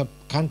in other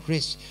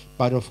countries,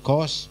 but of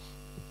course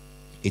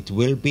it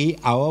will be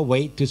our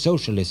way to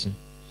socialism.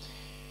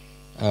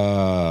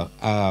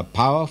 A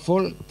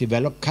powerful,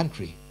 developed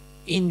country,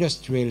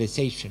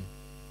 industrialization,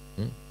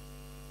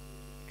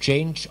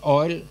 change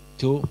oil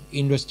to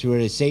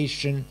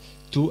industrialization,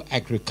 to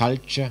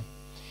agriculture,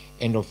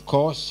 and of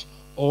course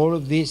all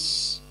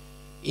this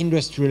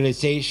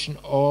industrialization,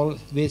 all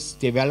this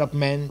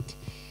development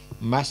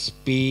must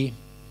be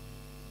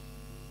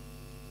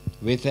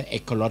with an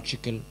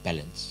ecological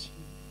balance.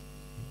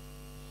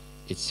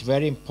 It's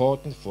very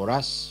important for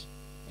us,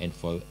 and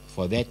for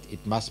that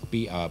it must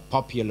be a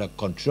popular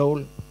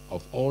control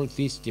of all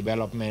this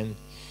development.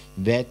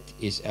 That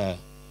is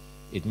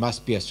it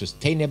must be a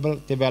sustainable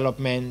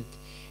development,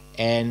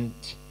 and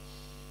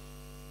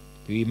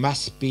we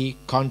must be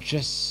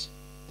conscious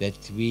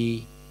that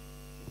we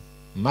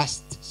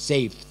must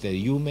save the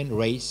human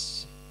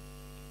race,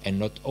 and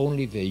not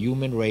only the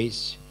human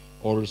race,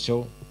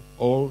 also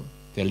all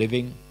the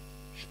living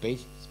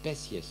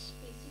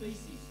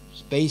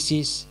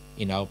species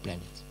in our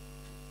planet.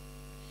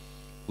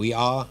 We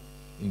are,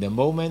 in the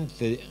moment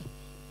that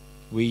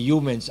we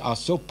humans are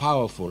so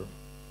powerful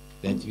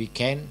that we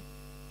can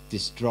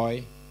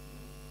destroy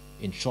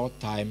in short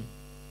time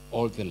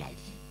all the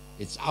life.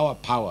 It's our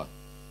power.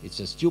 It's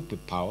a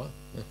stupid power,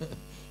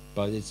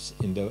 but it's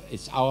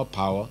our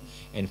power,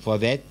 and for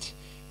that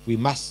we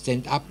must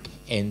stand up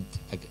and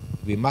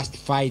we must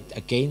fight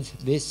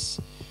against this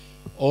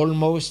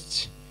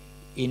almost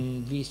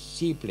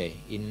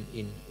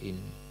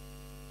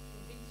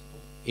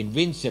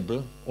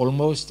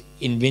almost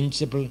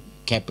invincible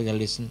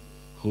capitalism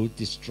who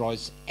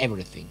destroys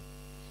everything,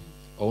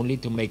 only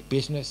to make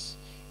business,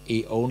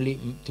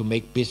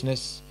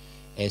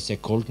 as they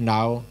called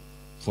now,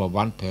 for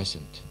 1%.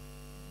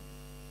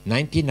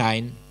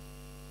 99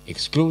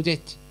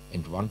 excluded,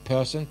 and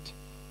 1%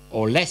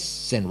 or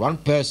less than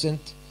 1%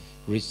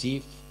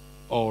 receive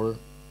all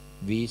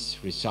these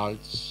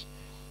results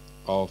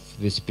of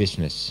this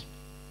business,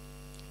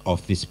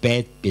 of this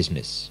bad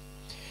business.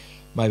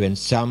 Maybe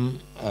some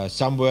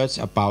words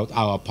about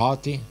our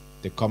party,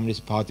 the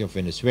Communist Party of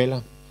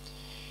Venezuela.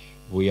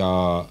 We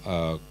are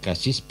a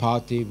classist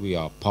party. We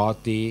are a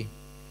party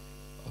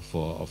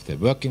of the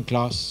working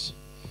class.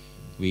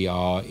 We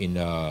are in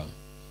a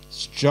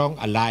strong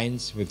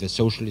alliance with the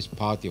Socialist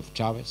Party of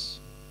Chavez,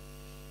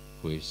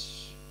 who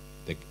is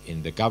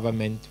in the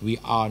government. We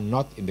are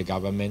not in the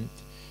government.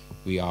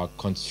 We are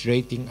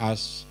concentrating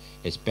us,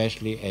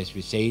 especially as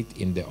we say it,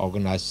 in the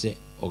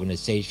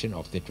organization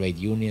of the trade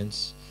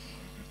unions,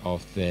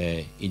 of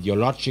the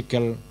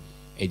ideological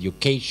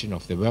education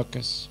of the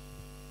workers.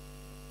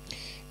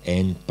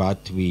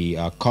 But we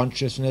are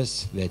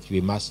consciousness that we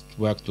must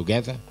work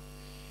together,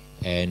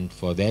 and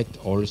for that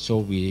also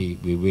we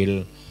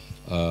will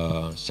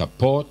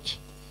support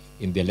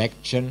in the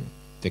election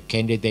the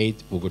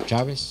candidate Hugo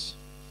Chavez,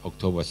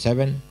 October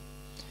 7.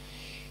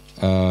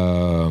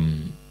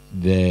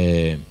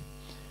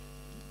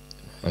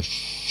 A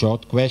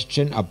short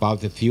question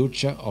about the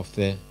future of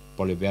the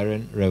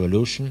Bolivarian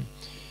Revolution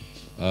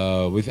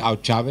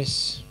without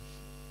Chavez.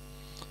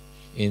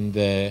 In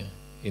the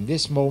in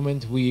this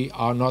moment we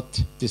are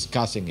not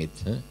discussing it.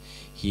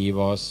 He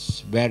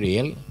was very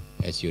ill,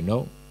 as you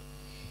know.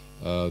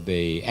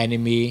 The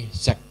enemy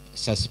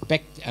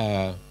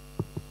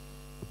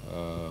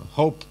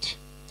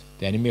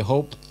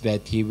hoped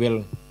that he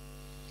will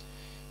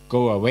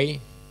go away.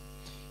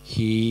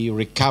 He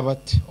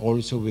recovered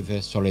also with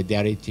the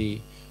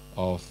solidarity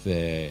of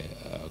the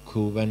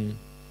Cuban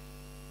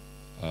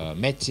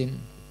medicine.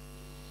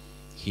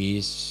 He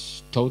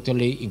is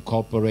totally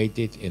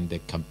incorporated in the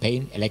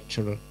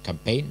electoral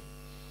campaign.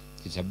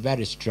 He's a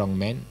very strong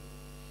man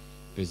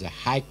with a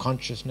high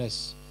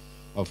consciousness.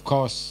 Of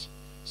course,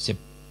 the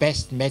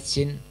best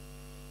medicine,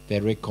 they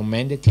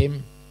recommended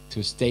him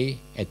to stay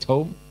at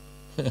home,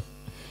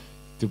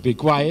 to be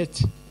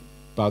quiet,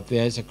 but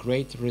there's a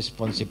great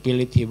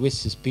responsibility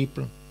with his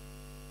people.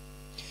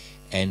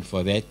 And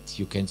for that,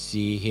 you can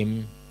see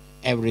him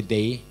every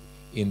day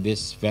in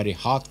this very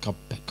hard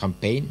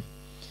campaign,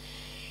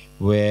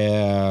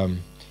 where,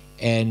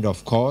 and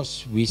of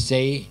course, we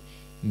say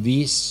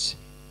this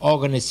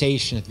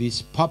organization,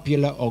 this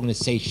popular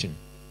organization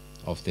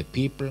of the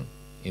people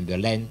in the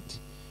land,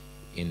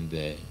 in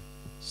the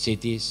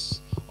cities,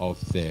 of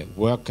the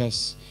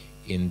workers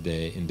in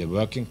the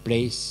working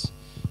place,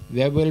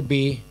 there will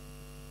be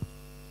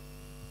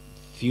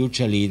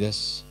future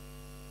leaders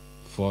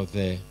for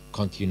the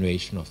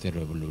continuation of the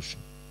revolution.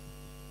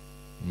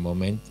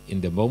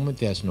 In the moment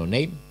there's no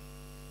name,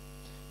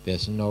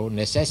 there's no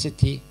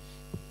necessity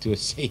to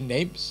say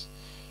names,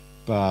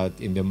 but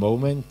in the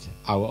moment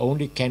our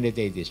only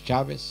candidate is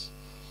Chavez.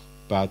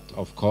 But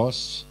of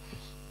course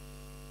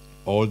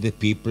all the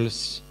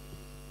peoples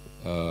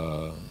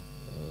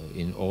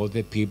in all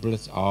the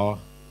peoples are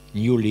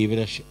new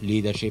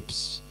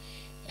leaderships,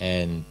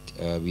 and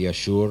we are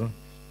sure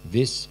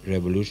this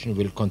revolution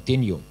will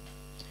continue.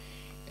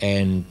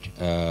 And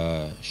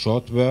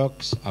short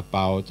words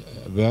about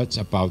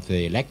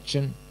the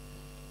election.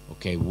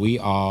 Okay, we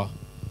are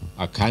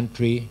a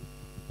country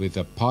with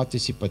a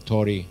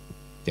participatory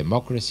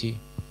democracy.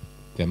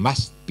 There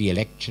must be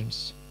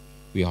elections.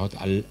 We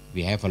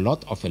have a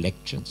lot of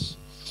elections.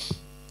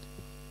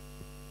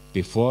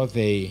 Before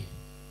they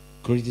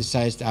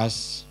criticized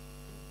us,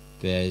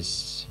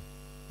 there's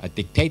a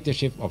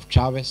dictatorship of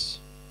Chavez.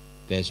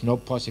 There's no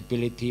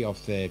possibility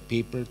of the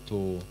people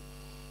to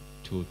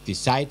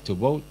decide to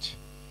vote,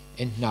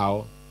 and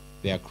now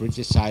they are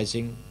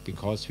criticizing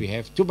because we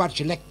have too much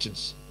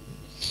elections.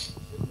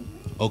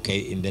 Okay,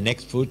 in the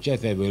next future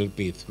there will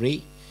be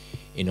 3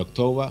 in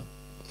October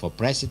for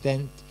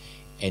president,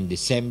 and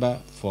December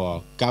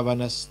for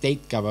governors,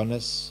 state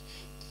governors,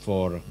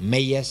 for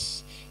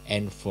mayors,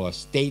 and for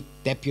state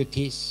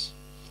deputies,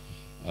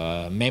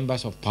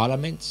 members of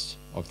parliaments,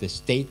 of the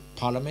state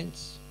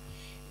parliaments.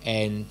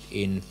 And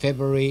in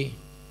February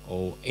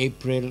or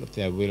April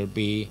there will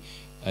be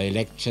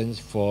elections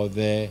for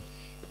the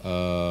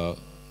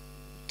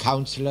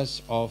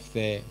councillors of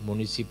the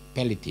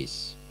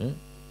municipalities.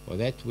 For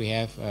that we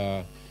have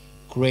a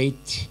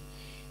great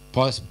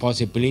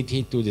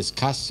possibility to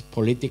discuss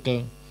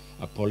political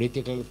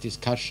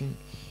discussion.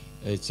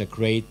 It's a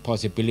great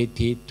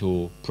possibility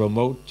to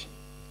promote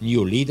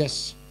new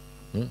leaders,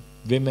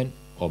 women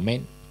or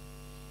men,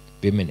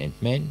 women and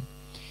men,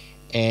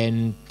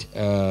 and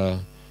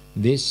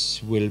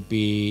this will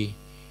be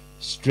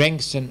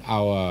strengthen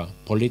our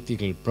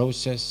political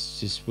process.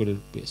 This will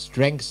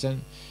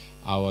strengthen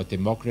our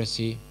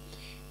democracy.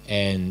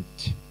 And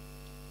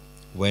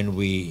when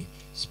we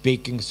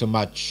speaking so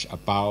much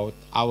about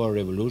our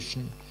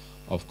revolution,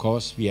 of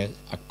course we are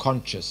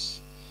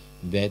conscious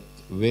that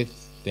with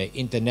the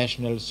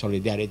international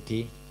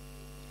solidarity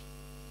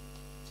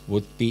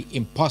would be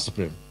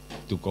impossible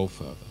to go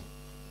further.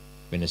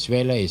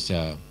 Venezuela is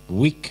a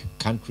weak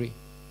country,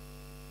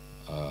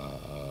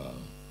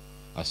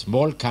 a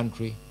small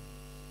country,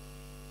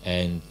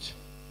 and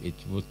it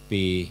would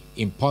be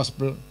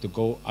impossible to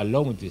go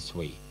alone this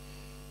way.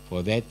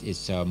 For that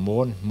is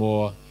more and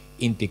more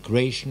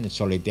integration and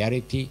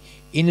solidarity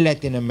in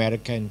Latin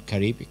America and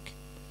Caribbean.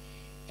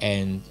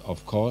 And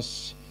of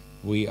course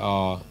we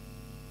are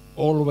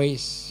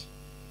always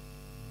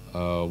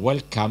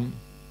welcome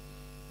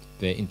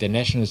the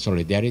international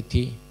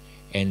solidarity,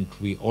 and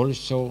we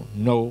also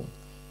know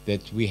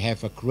that we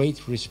have a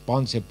great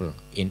responsibility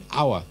in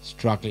our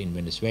struggle in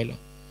Venezuela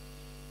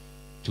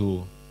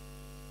to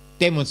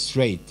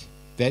demonstrate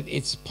that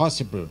it's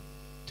possible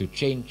to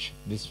change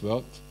this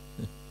world.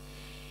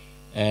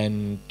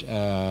 And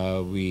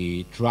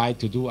we try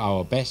to do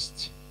our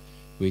best.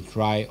 We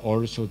try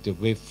also to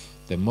give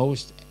the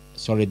most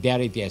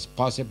solidarity as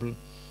possible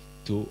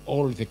to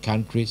all the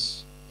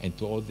countries and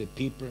to all the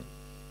people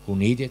who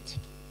need it.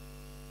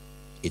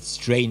 It's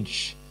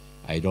strange,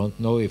 I don't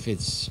know if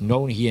it's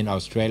known here in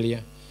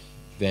Australia,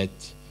 that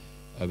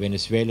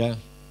Venezuela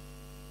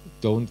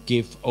don't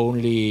give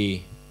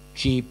only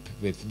cheap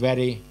with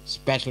very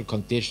special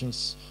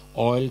conditions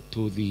oil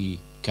to the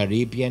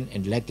Caribbean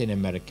and Latin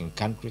American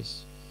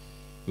countries.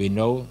 We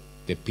know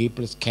the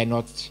peoples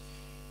cannot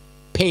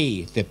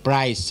pay the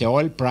price, the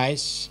oil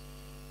price,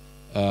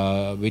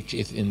 which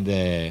is in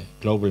the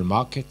global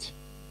market.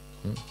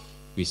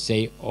 We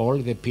say all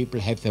the people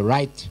have the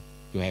right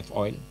to have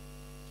oil.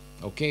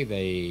 Okay,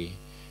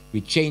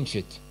 we change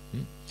it.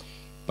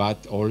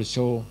 But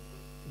also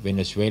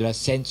Venezuela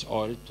sends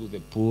oil to the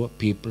poor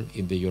people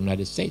in the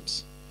United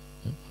States,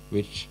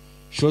 which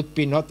should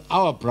be not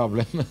our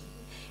problem,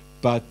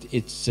 but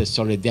it's a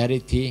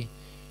solidarity.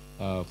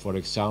 For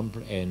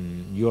example,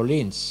 in New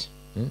Orleans,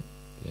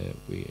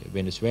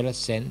 Venezuela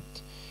sent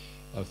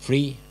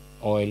free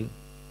oil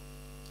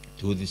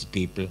to these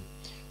people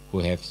who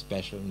have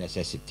special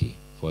necessity.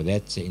 For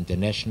that, the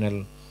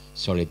international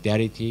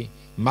solidarity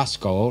must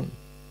go on.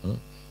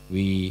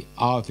 We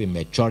are the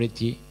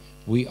majority.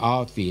 We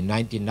are the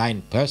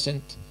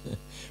 99%.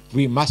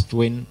 We must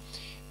win.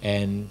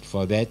 And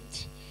for that,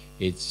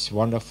 it's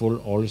wonderful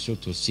also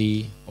to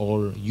see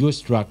all your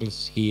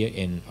struggles here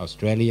in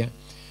Australia,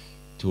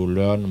 to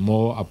learn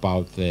more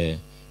about the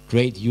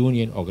trade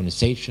union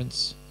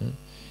organizations.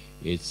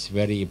 It's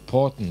very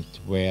important,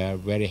 were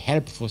very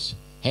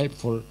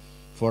helpful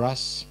for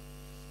us.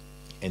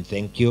 And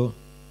thank you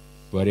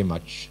very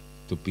much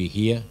to be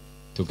here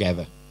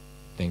together.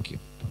 Thank you.